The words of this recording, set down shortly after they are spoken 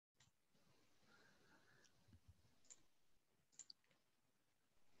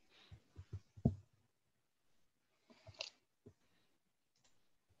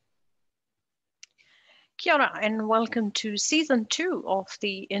Kia ora and welcome to season 2 of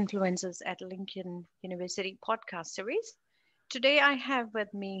the Influencers at Lincoln University podcast series. Today I have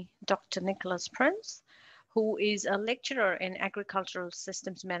with me Dr. Nicholas Prince, who is a lecturer in agricultural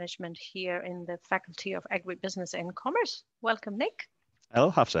systems management here in the Faculty of Agribusiness and Commerce. Welcome, Nick. Hello,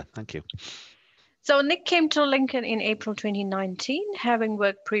 Hafsa. Thank you. So Nick came to Lincoln in April 2019, having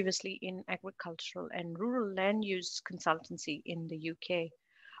worked previously in agricultural and rural land use consultancy in the UK.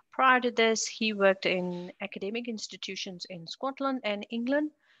 Prior to this, he worked in academic institutions in Scotland and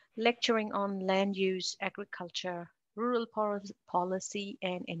England, lecturing on land use, agriculture, rural policy,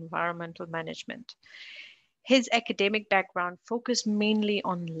 and environmental management. His academic background focused mainly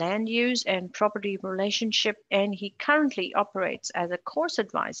on land use and property relationship, and he currently operates as a course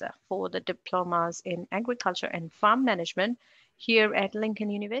advisor for the diplomas in agriculture and farm management here at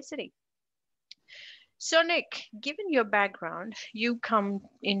Lincoln University. So, Nick, given your background, you come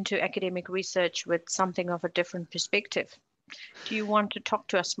into academic research with something of a different perspective. Do you want to talk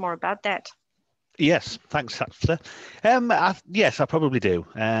to us more about that? Yes, thanks, Hafsa. Yes, I probably do.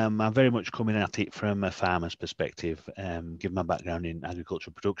 I'm very much coming at it from a farmer's perspective, given my background in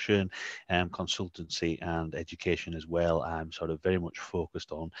agricultural production, consultancy and education as well. I'm sort of very much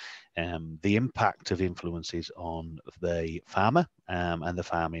focused on the impact of influences on the farmer and the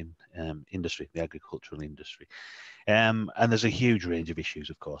farming industry, the agricultural industry. And there's a huge range of issues,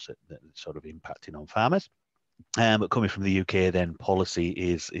 of course, that sort of impacting on farmers. But coming from the UK, then policy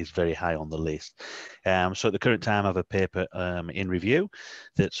is very high on the list. So at the current time, I have a paper in review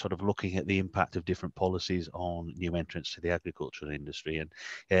that's sort of looking at the impact of different policies on new entrants to the agricultural industry.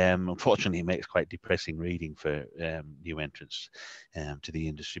 And unfortunately, it makes quite depressing reading for new entrants to the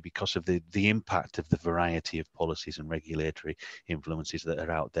industry because of the impact of the variety of policies and regulatory influences that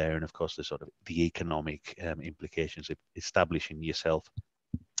are out there. And of course, the sort of the economic implications of establishing yourself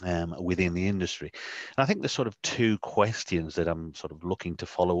within the industry. And I think there's sort of two questions that I'm sort of looking to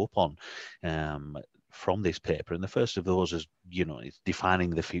follow up on from this paper. And the first of those is, is defining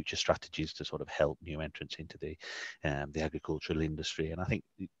the future strategies to sort of help new entrants into the agricultural industry. And I think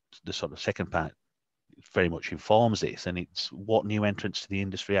the sort of second part very much informs this, and it's what new entrants to the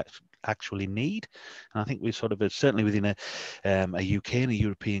industry actually need. And I think we sort of, certainly within a UK and a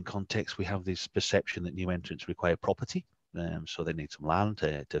European context, we have this perception that new entrants require property. So they need some land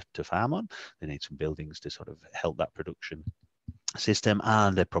to farm on. They need some buildings to sort of help that production system,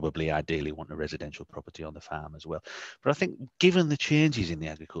 and they probably ideally want a residential property on the farm as well. But I think given the changes in the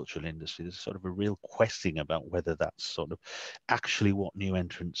agricultural industry, there's sort of a real question about whether that's sort of actually what new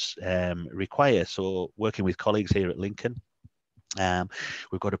entrants require. So working with colleagues here at Lincoln,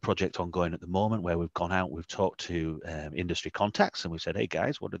 we've got a project ongoing at the moment where we've gone out, we've talked to industry contacts, and we've said, hey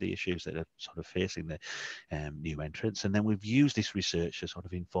guys, what are the issues that are sort of facing the new entrants? And then we've used this research to sort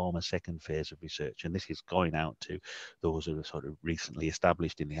of inform a second phase of research. And this is going out to those who are sort of recently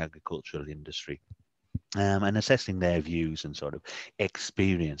established in the agricultural industry. And assessing their views and sort of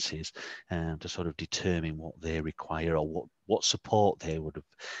experiences to sort of determine what they require or what support they would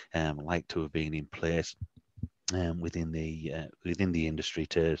have liked to have been in place within the industry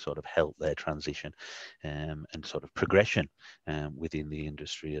to sort of help their transition and sort of progression within the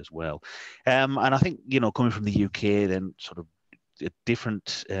industry as well. And I think, coming from the UK, then sort of a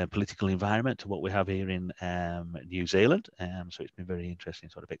different political environment to what we have here in New Zealand. So it's been very interesting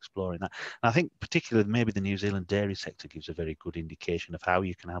sort of exploring that. And I think particularly maybe the New Zealand dairy sector gives a very good indication of how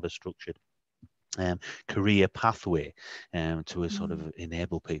you can have a structured career pathway to sort of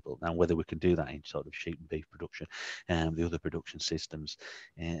enable people. Now, whether we can do that in sort of sheep and beef production, the other production systems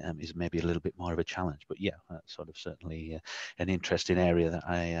is maybe a little bit more of a challenge. But yeah, that's sort of certainly an interesting area that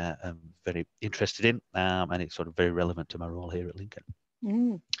I am very interested in, and it's sort of very relevant to my role here at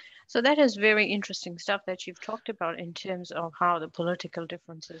Lincoln. So that is very interesting stuff that you've talked about in terms of how the political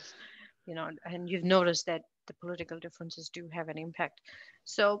differences, and you've noticed that the political differences do have an impact.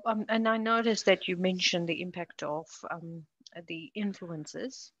 So, and I noticed that you mentioned the impact of the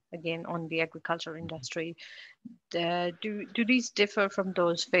influences again on the agricultural industry. Do these differ from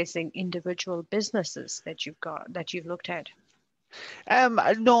those facing individual businesses that you've looked at?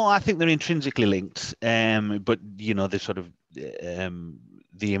 No, I think they're intrinsically linked, but they're sort of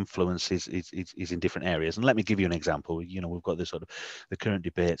the influence is in different areas. And let me give you an example. We've got the current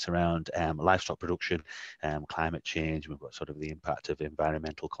debates around livestock production, climate change. We've got sort of the impact of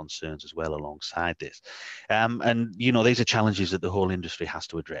environmental concerns as well alongside this. And these are challenges that the whole industry has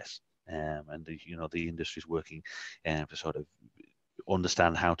to address. And the industry is working to sort of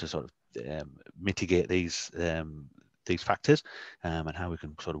understand how to sort of mitigate these factors and how we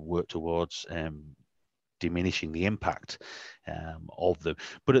can sort of work towards diminishing the impact of them.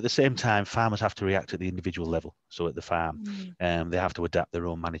 But at the same time, farmers have to react at the individual level. So at the farm, Mm. they have to adapt their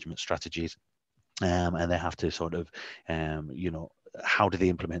own management strategies, and they have to sort of, how do they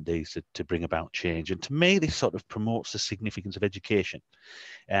implement these to bring about change? And to me, this sort of promotes the significance of education.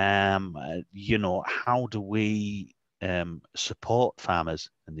 How do we support farmers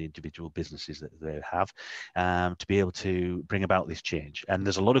and the individual businesses that they have to be able to bring about this change? And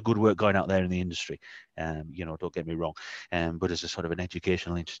there's a lot of good work going out there in the industry, don't get me wrong, but as a sort of an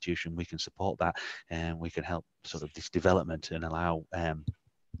educational institution, we can support that, and we can help sort of this development and allow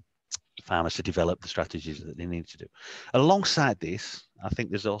farmers to develop the strategies that they need to do. Alongside this, I think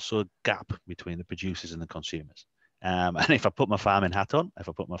there's also a gap between the producers and the consumers. And if I put my farming hat on, if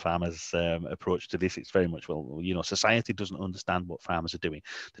I put my farmers' approach to this, it's very much, society doesn't understand what farmers are doing.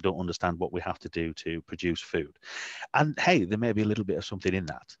 They don't understand what we have to do to produce food. And hey, there may be a little bit of something in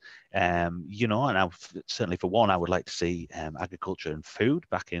that. And certainly for one, I would like to see agriculture and food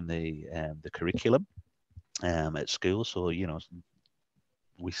back in the curriculum at school. So,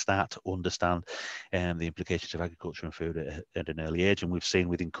 we start to understand the implications of agriculture and food at an early age. And we've seen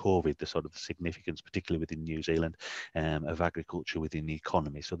within COVID the sort of the significance, particularly within New Zealand, of agriculture within the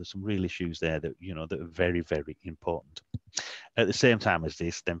economy. So there's some real issues there that, that are very, very important. At the same time as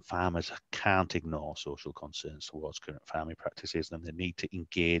this, then farmers can't ignore social concerns towards current farming practices, and they need to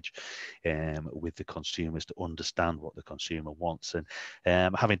engage with the consumers to understand what the consumer wants.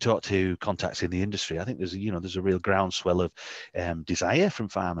 And having talked to contacts in the industry, I think there's a real groundswell of desire from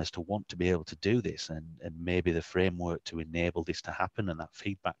farmers to want to be able to do this, and maybe the framework to enable this to happen and that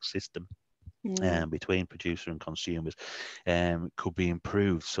feedback system between producer and consumers could be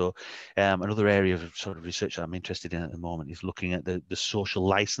improved. So another area of sort of research that I'm interested in at the moment is looking at the social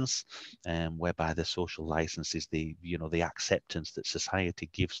license, whereby the social license is the acceptance that society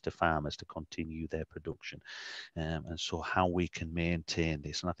gives to farmers to continue their production, and so how we can maintain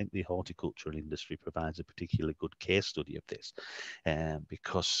this. And I think the horticultural industry provides a particularly good case study of this,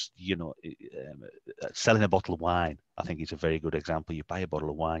 because selling a bottle of wine, I think, is a very good example. You buy a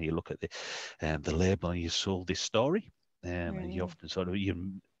bottle of wine, you look at the label, and you sold this story, and you often sort of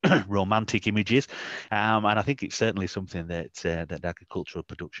romantic images, and I think it's certainly something that that agricultural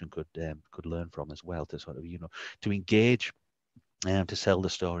production could learn from as well, to sort of to engage, to sell the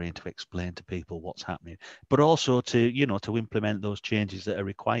story and to explain to people what's happening, but also to to implement those changes that are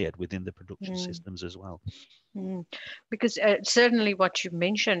required within the production systems as well. Because certainly what you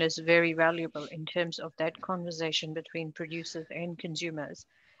mentioned is very valuable in terms of that conversation between producers and consumers,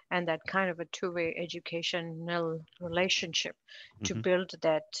 and that kind of a two-way educational relationship to build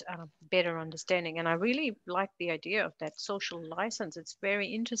that better understanding. And I really like the idea of that social license. It's very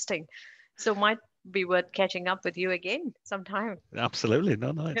interesting. So might be worth catching up with you again sometime. Absolutely.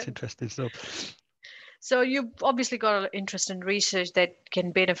 No, it's interesting stuff. So you've obviously got an interest in research that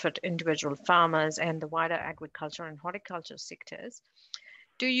can benefit individual farmers and the wider agriculture and horticulture sectors.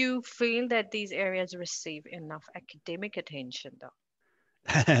 Do you feel that these areas receive enough academic attention,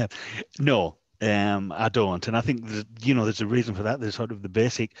 though? No, I don't. And I think there's a reason for that. There's sort of the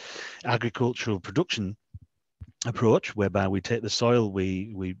basic agricultural production approach, whereby we take the soil,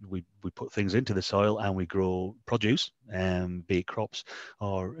 we put things into the soil, and we grow produce, be it crops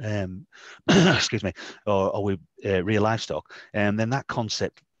or excuse me, or we rear livestock, and then that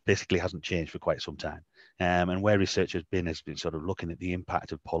concept basically hasn't changed for quite some time. And where research has been sort of looking at the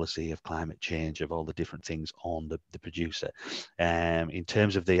impact of policy, of climate change, of all the different things on the producer. In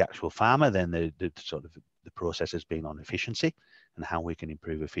terms of the actual farmer, then the sort of the process has been on efficiency and how we can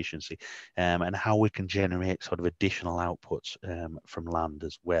improve efficiency, and how we can generate sort of additional outputs from land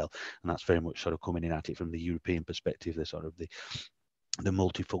as well. And that's very much sort of coming in at it from the European perspective, the sort of the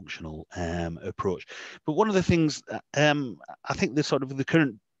multifunctional approach. But one of the things I think the sort of the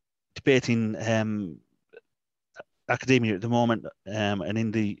current debate in academia at the moment and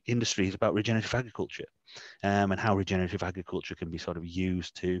in the industry is about regenerative agriculture, and how regenerative agriculture can be sort of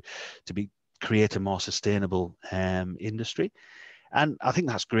used to create a more sustainable industry. And I think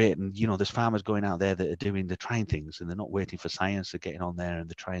that's great. And, there's farmers going out there that they're trying things, and they're not waiting for science. They're getting on there and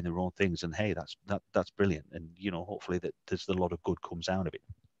they're trying their own things. And hey, that's brilliant. And, hopefully that there's a lot of good comes out of it.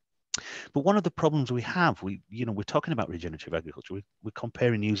 But one of the problems we have, we're talking about regenerative agriculture. We're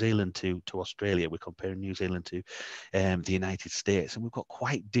comparing New Zealand to Australia. We're comparing New Zealand to the United States, and we've got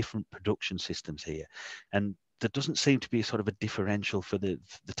quite different production systems here. And there doesn't seem to be sort of a differential for the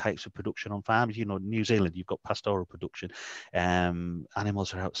types of production on farms. New Zealand, you've got pastoral production.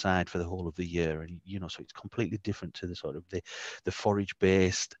 Animals are outside for the whole of the year, and so it's completely different to the sort of the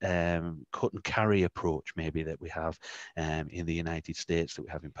forage-based cut and carry approach maybe that we have in the United States, that we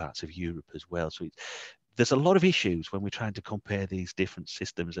have in parts of Europe as well. So there's a lot of issues when we're trying to compare these different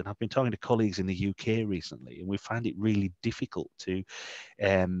systems. And I've been talking to colleagues in the UK recently, and we find it really difficult to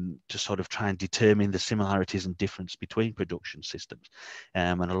sort of try and determine the similarities and difference between production systems.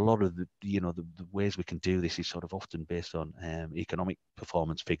 And a lot of the ways we can do this is sort of often based on economic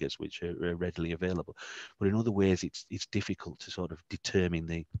performance figures, which are readily available. But in other ways, it's difficult to sort of determine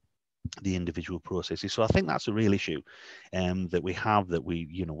the individual processes. So I think that's a real issue that we have, that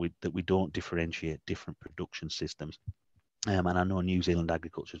we don't differentiate different production systems. And I know New Zealand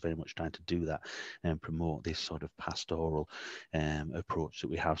agriculture is very much trying to do that and promote this sort of pastoral approach that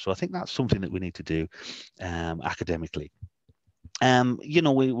we have. So I think that's something that we need to do academically.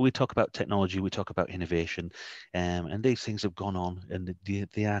 We talk about technology, we talk about innovation, and these things have gone on, and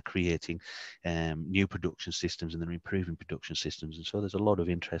they are creating new production systems, and they're improving production systems. And so there's a lot of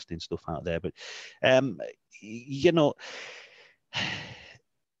interesting stuff out there. But, I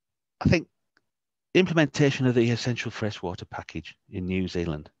think implementation of the essential freshwater package in New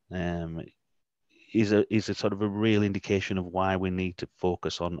Zealand is a sort of a real indication of why we need to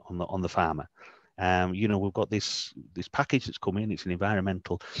focus on the farmer. We've got this package that's come in. It's an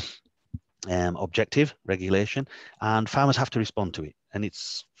environmental objective regulation, and farmers have to respond to it. And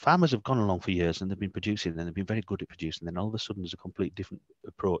farmers have gone along for years, and they've been producing, and they've been very good at producing. Then all of a sudden, there's a complete different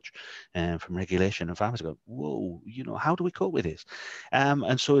approach from regulation, and farmers go, "Whoa, how do we cope with this?"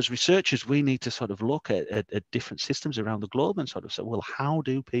 And so, as researchers, we need to sort of look at different systems around the globe and sort of say, "Well, how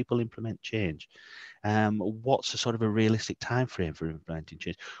do people implement change? What's a sort of a realistic time frame for implementing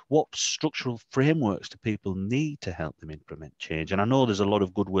change? What structural frameworks do people need to help them implement change?" And I know there's a lot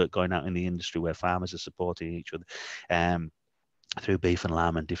of good work going out in the industry where farmers are supporting each other through beef and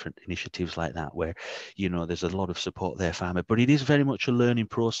lamb and different initiatives like that, where there's a lot of support there, farmer. But it is very much a learning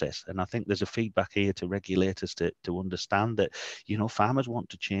process, and I think there's a feedback here to regulators to understand that farmers want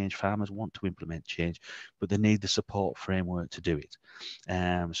to change, farmers want to implement change, but they need the support framework to do it.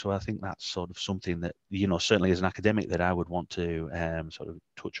 So I think that's sort of something that certainly as an academic that I would want to sort of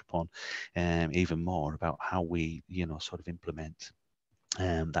touch upon even more, about how we sort of implement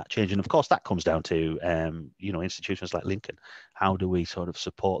that change. And of course that comes down to institutions like Lincoln. How do we sort of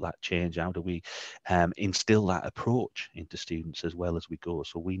support that change? How do we instill that approach into students as well as we go?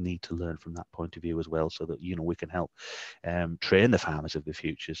 So we need to learn from that point of view as well, so that we can help train the farmers of the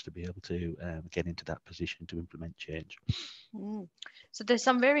futures to be able to get into that position to implement change. So there's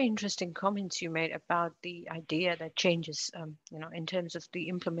some very interesting comments you made about the idea that changes, in terms of the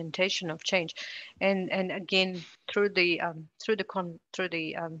implementation of change, and again through the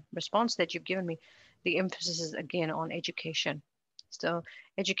response that you've given me, the emphasis is again on education. So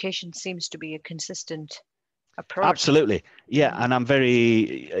education seems to be a consistent approach. Absolutely, yeah. And I'm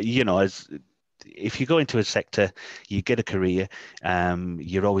very, as if you go into a sector, you get a career,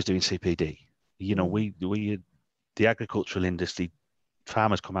 you're always doing CPD. The agricultural industry,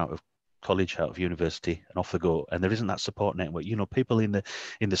 farmers come out of college, out of university, and off they go, and there isn't that support network. People in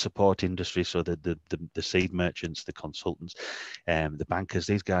the support industry, so the seed merchants, the consultants, the bankers,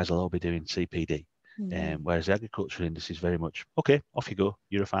 these guys will all be doing CPD. Whereas the agricultural industry is very much, okay, off you go,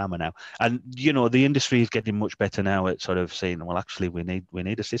 you're a farmer now. And the industry is getting much better now at sort of saying, well, actually we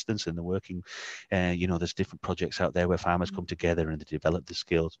need assistance in the working. There's different projects out there where farmers come together and they develop the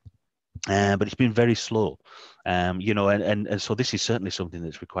skills. But it's been very slow, and so this is certainly something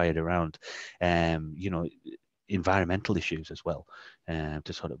that's required around, environmental issues as well,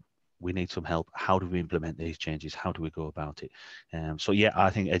 to sort of, we need some help. How do we implement these changes? How do we go about it? So yeah,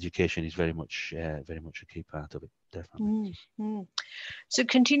 I think education is very much a key part of it, definitely. So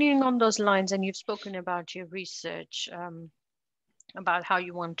continuing on those lines, and you've spoken about your research, about how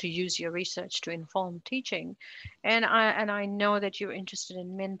you want to use your research to inform teaching, and I know that you're interested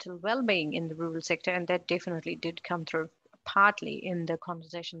in mental well-being in the rural sector, and that definitely did come through partly in the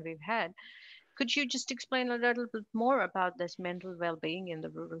conversation we've had. Could you just explain a little bit more about this mental well-being in the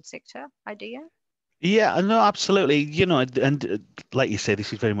rural sector idea? Yeah, no, absolutely. And like you say,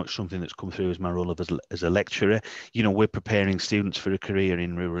 this is very much something that's come through as my role as a lecturer. We're preparing students for a career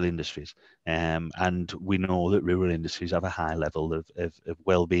in rural industries, and we know that rural industries have a high level of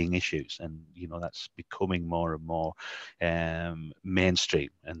well-being issues, and that's becoming more and more mainstream.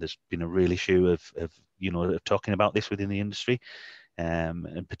 And there's been a real issue of talking about this within the industry,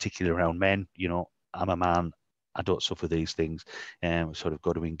 in particular around men. I'm a man, I don't suffer these things, sort of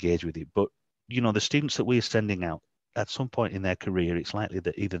got to engage with it. But the students that we're sending out, at some point in their career, it's likely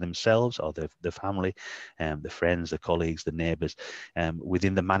that either themselves or their family, the friends, the colleagues, the neighbours,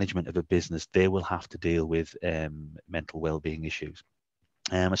 within the management of a business, they will have to deal with mental well-being issues.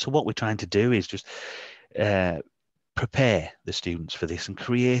 So what we're trying to do is just prepare the students for this and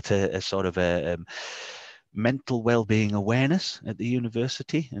create a sort of mental well-being awareness at the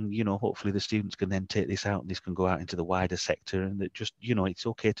university, and hopefully the students can then take this out, and this can go out into the wider sector, and that just it's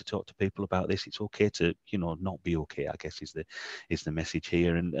okay to talk to people about this. It's okay to not be okay, I guess, is the message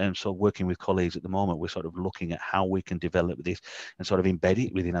here. And so working with colleagues at the moment, we're sort of looking at how we can develop this and sort of embed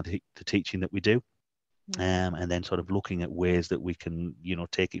it within the teaching that we do. And then sort of looking at ways that we can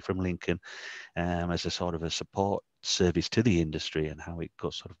take it from Lincoln as a sort of a support service to the industry, and how it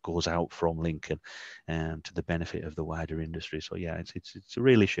sort of goes out from Lincoln to the benefit of the wider industry. So yeah, it's a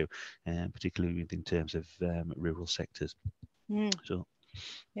real issue, particularly in terms of rural sectors. Mm. So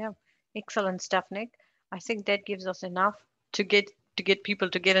Yeah, excellent stuff, Nick. I think that gives us enough to get people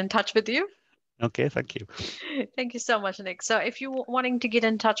to get in touch with you. okay, thank you. Thank you so much, Nick. So if you're wanting to get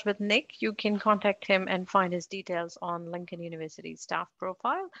in touch with Nick, you can contact him and find his details on Lincoln University staff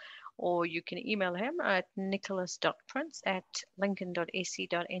profile, or you can email him at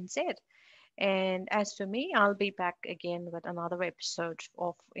nicholas.prince@lincoln.ac.nz. And as for me, I'll be back again with another episode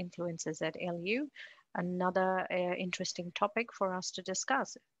of Influencers at LU, another interesting topic for us to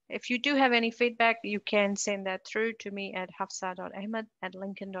discuss. If you do have any feedback, you can send that through to me at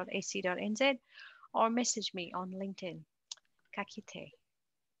hafsa.ahmed@lincoln.ac.nz or message me on LinkedIn. Ka kite.